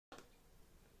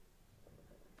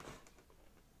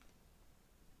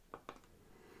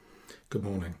Good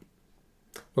morning.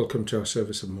 Welcome to our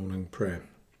service of morning prayer.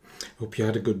 Hope you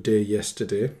had a good day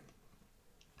yesterday.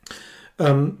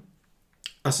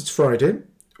 As it's Friday,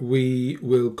 we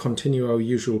will continue our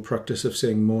usual practice of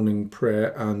saying morning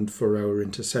prayer and for our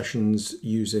intercessions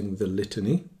using the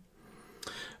Litany.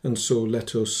 And so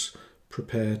let us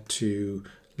prepare to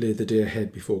lay the day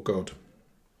ahead before God.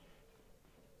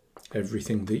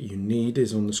 Everything that you need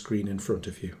is on the screen in front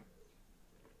of you.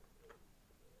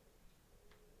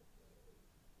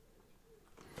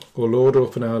 O Lord,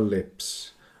 open our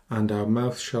lips, and our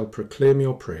mouth shall proclaim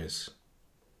your praise.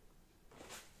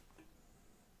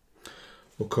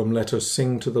 O come, let us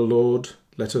sing to the Lord.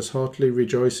 Let us heartily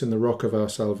rejoice in the rock of our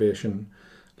salvation.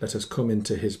 Let us come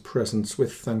into his presence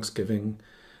with thanksgiving,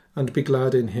 and be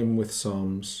glad in him with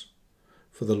psalms.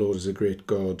 For the Lord is a great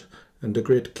God, and a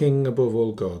great King above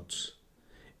all gods.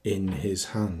 In his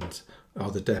hand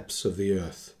are the depths of the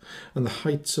earth, and the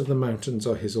heights of the mountains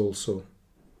are his also.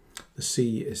 The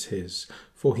sea is his,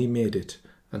 for he made it,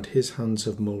 and his hands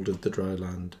have moulded the dry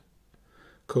land.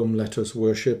 Come, let us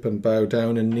worship and bow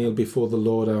down and kneel before the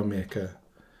Lord our Maker,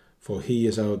 for he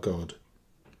is our God.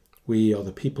 We are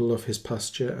the people of his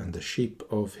pasture and the sheep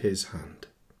of his hand.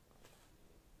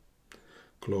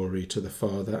 Glory to the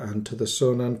Father, and to the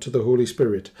Son, and to the Holy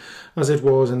Spirit, as it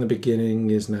was in the beginning,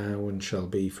 is now, and shall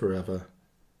be forever.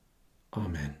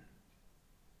 Amen.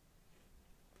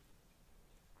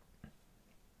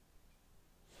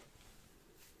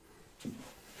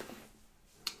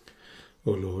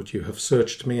 O Lord, you have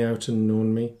searched me out and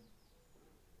known me.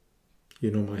 You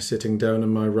know my sitting down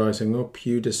and my rising up.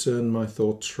 You discern my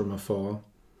thoughts from afar.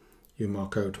 You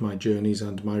mark out my journeys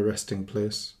and my resting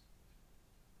place,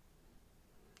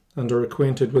 and are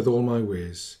acquainted with all my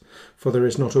ways, for there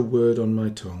is not a word on my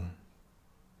tongue.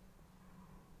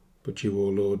 But you, O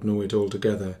Lord, know it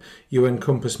altogether. You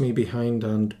encompass me behind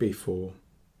and before,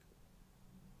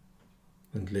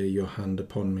 and lay your hand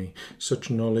upon me. Such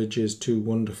knowledge is too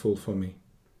wonderful for me,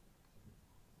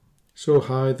 so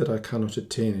high that I cannot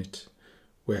attain it.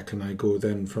 Where can I go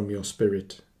then from your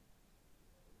spirit?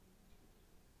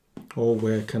 Or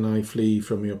where can I flee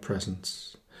from your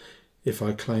presence? If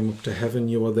I climb up to heaven,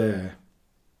 you are there.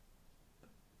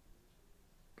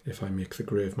 If I make the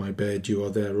grave my bed, you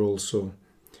are there also.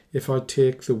 If I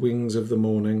take the wings of the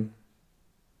morning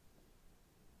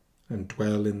and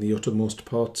dwell in the uttermost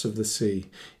parts of the sea,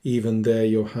 even there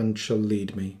your hand shall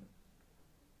lead me.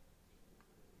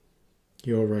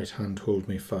 Your right hand hold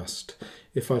me fast.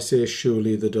 If I say,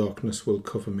 surely the darkness will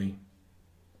cover me,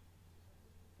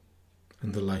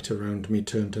 and the light around me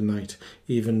turn to night,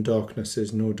 even darkness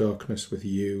is no darkness with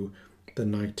you. The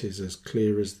night is as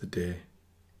clear as the day.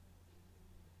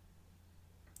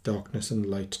 Darkness and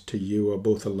light to you are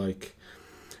both alike,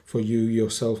 for you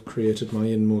yourself created my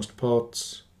inmost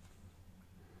parts.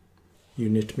 You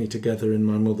knit me together in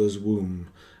my mother's womb.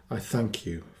 I thank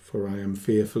you, for I am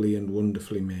fearfully and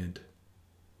wonderfully made.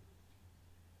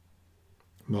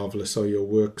 Marvellous are your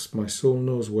works, my soul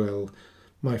knows well.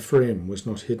 My frame was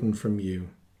not hidden from you,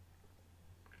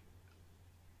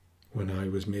 when I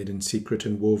was made in secret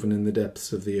and woven in the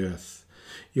depths of the earth.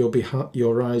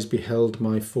 Your eyes beheld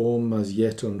my form as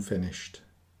yet unfinished.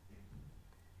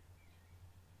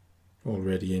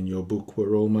 Already in your book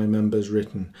were all my members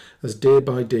written, as day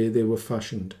by day they were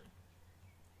fashioned,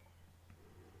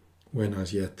 when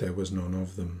as yet there was none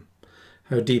of them.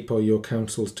 How deep are your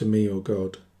counsels to me, O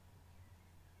God!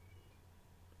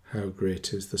 How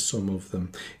great is the sum of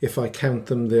them! If I count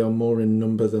them, they are more in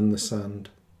number than the sand.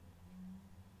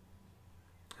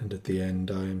 And at the end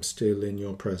I am still in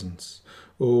your presence.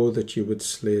 Oh, that you would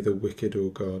slay the wicked, O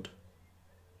God,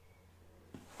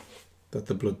 that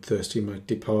the bloodthirsty might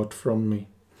depart from me.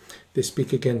 They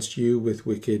speak against you with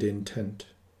wicked intent.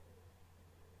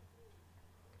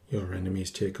 Your enemies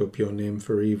take up your name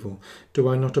for evil. Do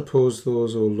I not oppose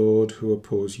those, O Lord, who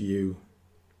oppose you?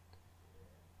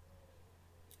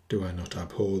 Do I not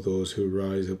abhor those who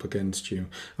rise up against you?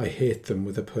 I hate them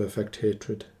with a perfect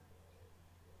hatred.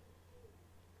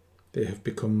 They have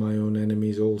become my own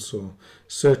enemies also.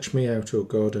 Search me out, O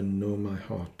God, and know my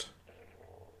heart.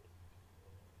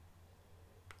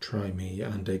 Try me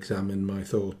and examine my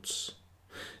thoughts.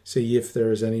 See if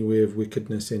there is any way of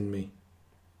wickedness in me,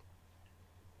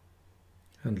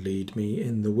 and lead me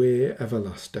in the way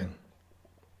everlasting.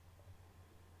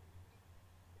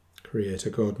 Creator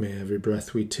God, may every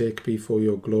breath we take be for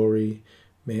your glory.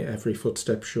 May every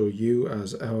footstep show you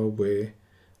as our way,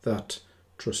 that,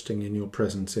 trusting in your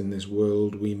presence in this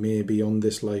world, we may beyond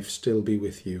this life still be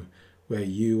with you, where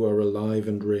you are alive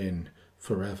and reign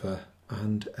forever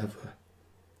and ever.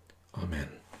 Amen.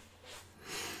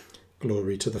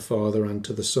 Glory to the Father, and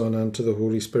to the Son, and to the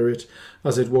Holy Spirit,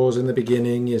 as it was in the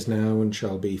beginning, is now, and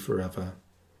shall be forever.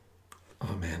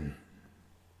 Amen.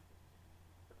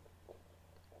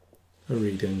 A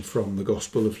reading from the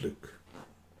Gospel of Luke.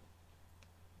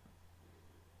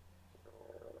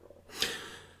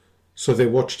 So they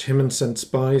watched him and sent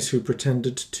spies who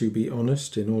pretended to be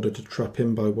honest in order to trap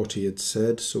him by what he had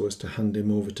said, so as to hand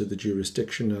him over to the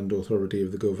jurisdiction and authority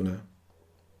of the governor.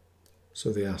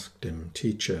 So they asked him,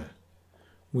 "Teacher,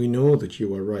 we know that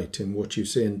you are right in what you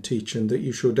say and teach, and that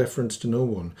you show deference to no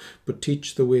one, but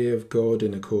teach the way of God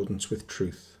in accordance with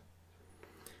truth.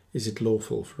 Is it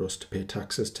lawful for us to pay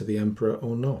taxes to the emperor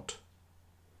or not?"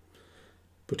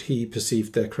 But he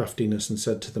perceived their craftiness and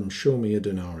said to them, "Show me a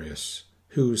denarius.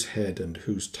 Whose head and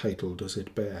whose title does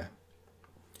it bear?"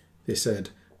 They said,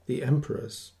 "The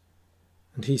emperor's."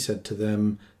 And he said to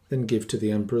them, "Then give to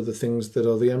the emperor the things that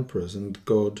are the emperor's, and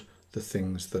God the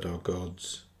things that are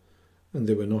God's." And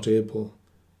they were not able,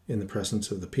 in the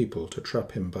presence of the people, to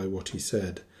trap him by what he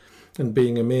said. And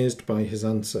being amazed by his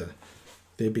answer,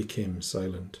 they became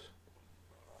silent.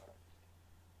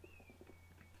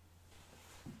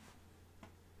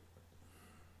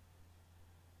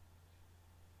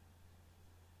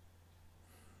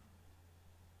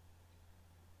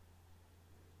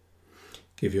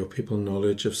 Give your people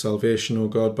knowledge of salvation, O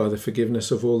God, by the forgiveness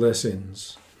of all their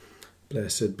sins.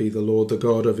 Blessed be the Lord, the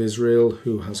God of Israel,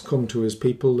 who has come to his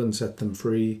people and set them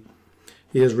free.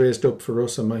 He has raised up for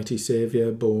us a mighty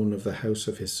Saviour, born of the house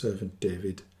of his servant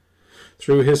David.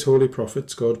 Through his holy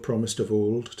prophets God promised of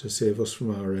old to save us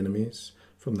from our enemies,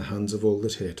 from the hands of all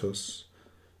that hate us,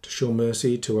 to show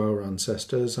mercy to our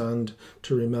ancestors, and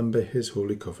to remember his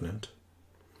holy covenant.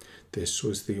 This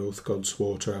was the oath God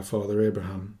swore to our father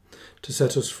Abraham, to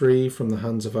set us free from the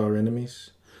hands of our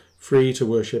enemies, free to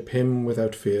worship him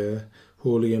without fear,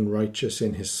 holy and righteous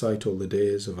in his sight all the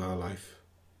days of our life.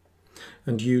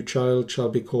 And you, child, shall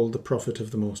be called the prophet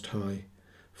of the Most High,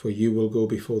 for you will go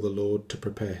before the Lord to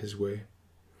prepare his way,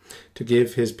 to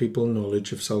give his people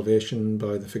knowledge of salvation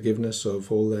by the forgiveness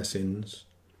of all their sins.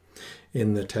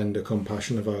 In the tender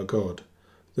compassion of our God,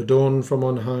 the dawn from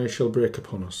on high shall break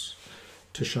upon us,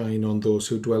 to shine on those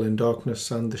who dwell in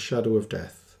darkness and the shadow of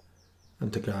death,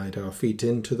 and to guide our feet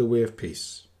into the way of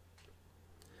peace.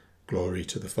 Glory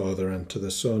to the Father, and to the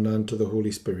Son, and to the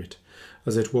Holy Spirit,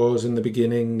 as it was in the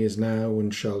beginning, is now,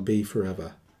 and shall be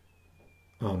forever.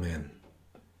 Amen.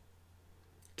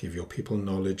 Give your people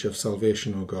knowledge of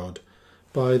salvation, O God,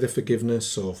 by the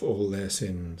forgiveness of all their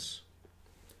sins.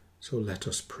 So let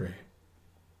us pray.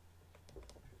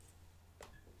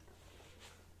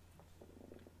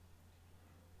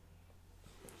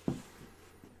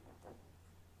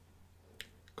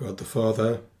 God the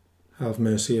Father, have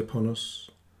mercy upon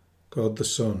us. God the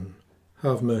Son,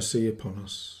 have mercy upon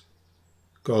us.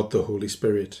 God the Holy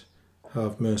Spirit,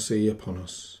 have mercy upon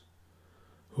us.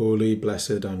 Holy,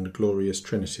 blessed, and glorious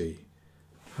Trinity,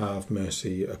 have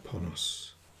mercy upon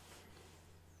us.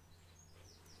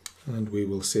 And we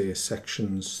will say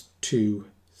sections 2,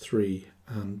 3,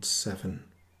 and 7.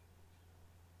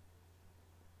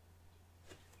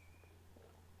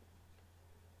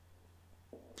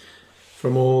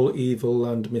 From all evil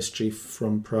and mischief,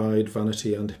 from pride,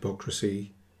 vanity, and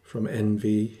hypocrisy, from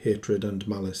envy, hatred, and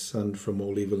malice, and from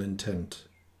all evil intent.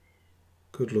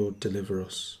 Good Lord, deliver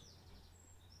us.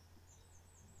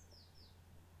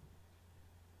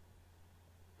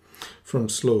 From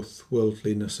sloth,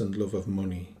 worldliness, and love of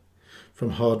money,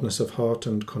 from hardness of heart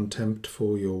and contempt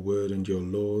for your word and your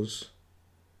laws.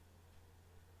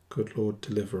 Good Lord,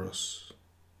 deliver us.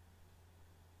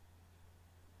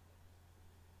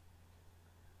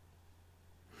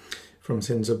 From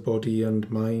sins of body and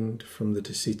mind, from the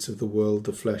deceits of the world,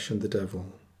 the flesh, and the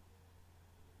devil.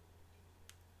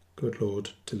 Good Lord,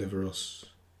 deliver us.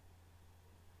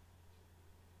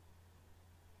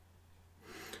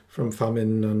 From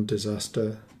famine and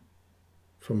disaster,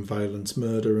 from violence,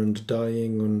 murder, and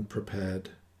dying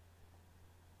unprepared.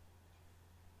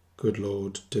 Good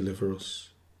Lord, deliver us.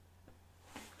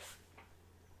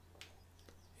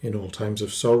 In all times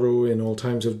of sorrow, in all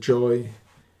times of joy,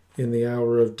 in the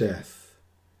hour of death,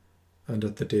 and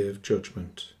at the day of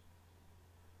judgment.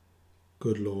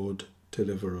 Good Lord,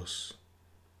 deliver us.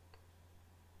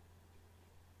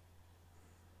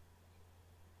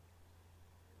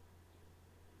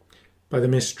 By the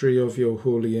mystery of your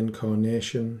holy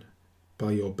incarnation,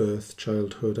 by your birth,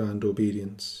 childhood, and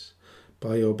obedience,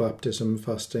 by your baptism,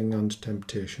 fasting, and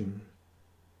temptation,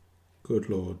 good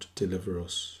Lord, deliver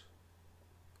us.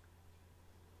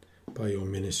 By your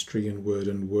ministry and word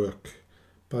and work,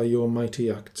 by your mighty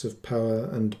acts of power,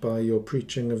 and by your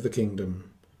preaching of the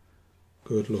kingdom,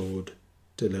 good Lord,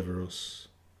 deliver us.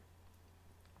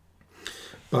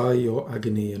 By your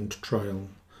agony and trial,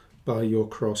 by your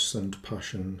cross and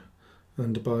passion,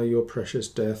 and by your precious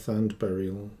death and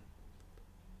burial,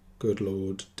 good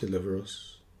Lord, deliver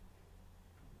us.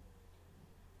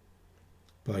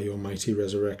 By your mighty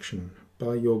resurrection,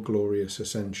 by your glorious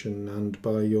ascension, and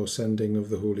by your sending of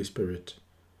the Holy Spirit,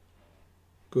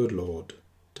 good Lord,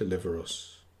 deliver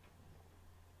us.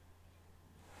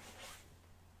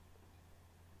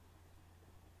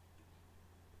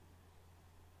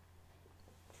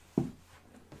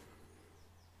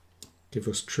 Give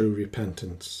us true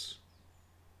repentance.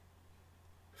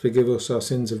 Forgive us our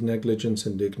sins of negligence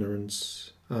and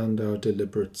ignorance, and our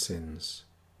deliberate sins,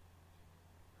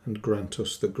 and grant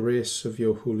us the grace of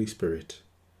your Holy Spirit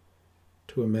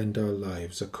to amend our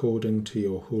lives according to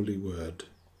your holy word.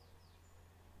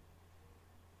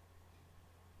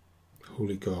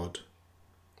 Holy God,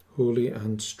 holy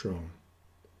and strong,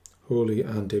 holy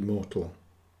and immortal,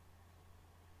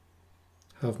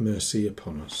 have mercy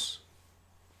upon us.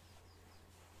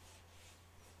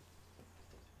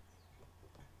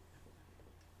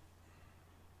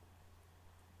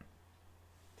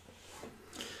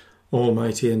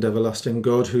 Almighty and everlasting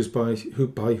God,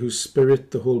 by whose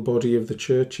Spirit the whole body of the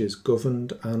Church is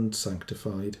governed and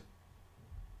sanctified,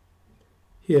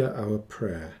 hear our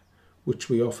prayer, which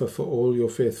we offer for all your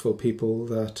faithful people,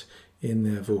 that in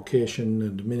their vocation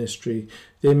and ministry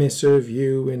they may serve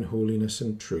you in holiness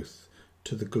and truth,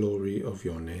 to the glory of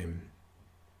your name.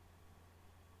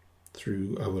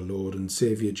 Through our Lord and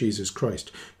Saviour Jesus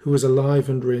Christ, who is alive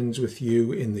and reigns with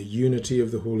you in the unity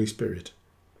of the Holy Spirit,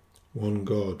 one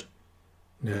God,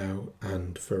 now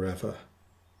and forever.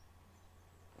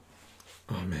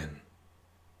 Amen.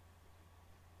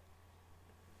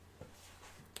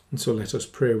 And so let us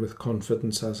pray with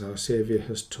confidence as our Saviour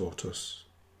has taught us.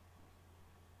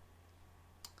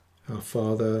 Our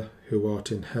Father, who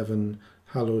art in heaven,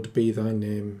 hallowed be thy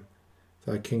name.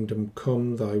 Thy kingdom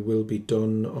come, thy will be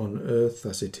done on earth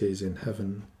as it is in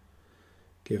heaven.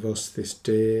 Give us this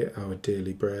day our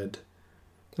daily bread,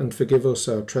 and forgive us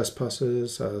our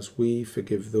trespasses, as we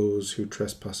forgive those who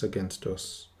trespass against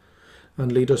us.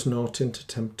 And lead us not into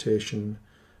temptation,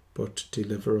 but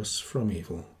deliver us from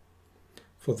evil.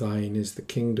 For thine is the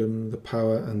kingdom, the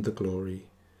power, and the glory,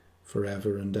 for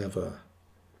ever and ever.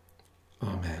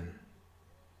 Amen.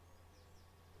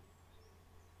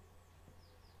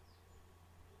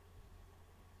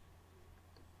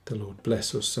 The Lord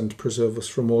bless us and preserve us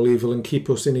from all evil, and keep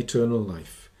us in eternal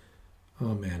life.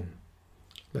 Amen.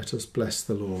 Let us bless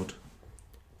the Lord.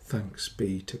 Thanks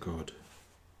be to God.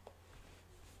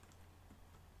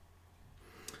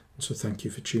 So thank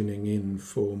you for tuning in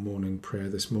for morning prayer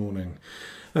this morning.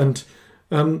 And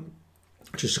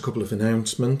just a couple of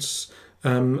announcements.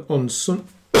 On Sunday,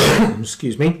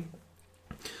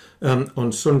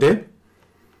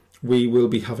 we will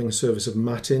be having a service of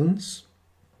matins,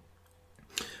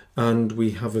 and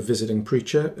we have a visiting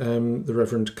preacher, the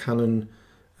Reverend Canon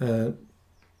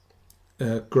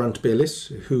Grant Bayliss,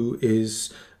 who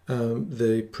is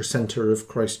the precentor of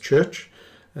Christ Church,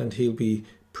 and he'll be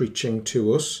preaching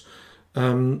to us.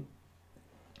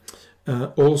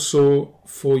 Also,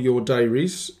 for your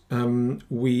diaries,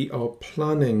 we are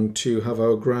planning to have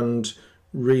our grand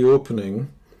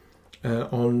reopening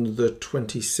on the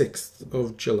 26th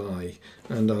of July,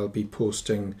 and I'll be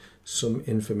posting some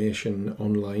information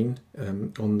online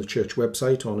on the church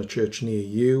website, on a church near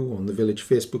you, on the village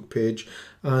Facebook page,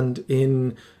 and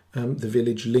in the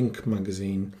Village Link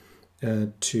magazine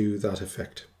to that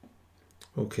effect.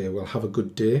 Okay, well, have a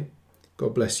good day.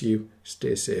 God bless you.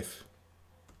 Stay safe.